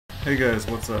Hey guys,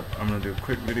 what's up? I'm going to do a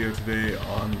quick video today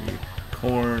on the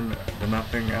Korn The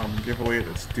Nothing album giveaway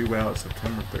that's due out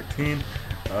September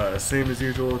 13th. Same as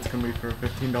usual, it's going to be for a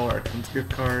 $15 iTunes gift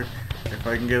card. If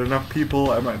I can get enough people,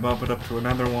 I might bump it up to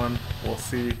another one. We'll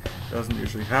see. It doesn't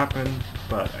usually happen,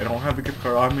 but I don't have the gift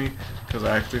card on me because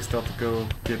I actually still have to go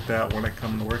get that when I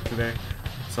come to work today.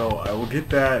 So I will get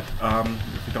that.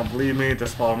 If you don't believe me,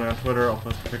 just follow me on Twitter. I'll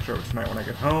post a picture of it tonight when I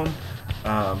get home.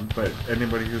 But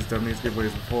anybody who's done these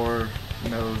giveaways before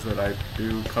knows that I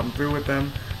do come through with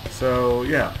them. So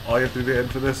yeah, all you have to do to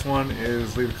enter this one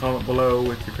is leave a comment below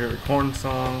with your favorite Korn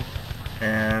song,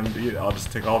 and I'll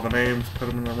just take all the names, put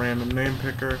them in a random name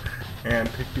picker,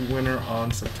 and pick the winner on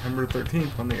September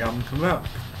 13th when the album comes out.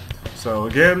 So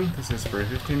again, this is for a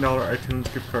 $15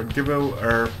 iTunes gift card giveaway,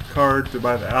 or card to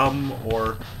buy the album,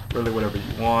 or really whatever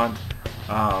you want.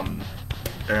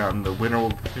 And the winner will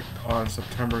be picked on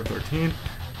September 13th,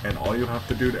 and all you have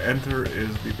to do to enter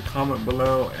is leave a comment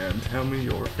below and tell me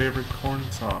your favorite Korn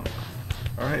song.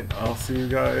 Alright, I'll see you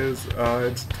guys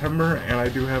in September, and I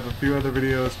do have a few other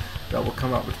videos that will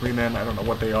come out between then. I don't know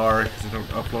what they are because I don't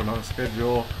upload on a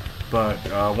schedule, but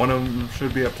one of them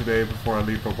should be up today before I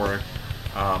leave for work.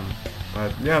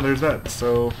 But yeah, there's that.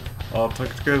 So I'll talk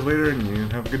to you guys later, and you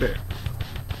have a good day.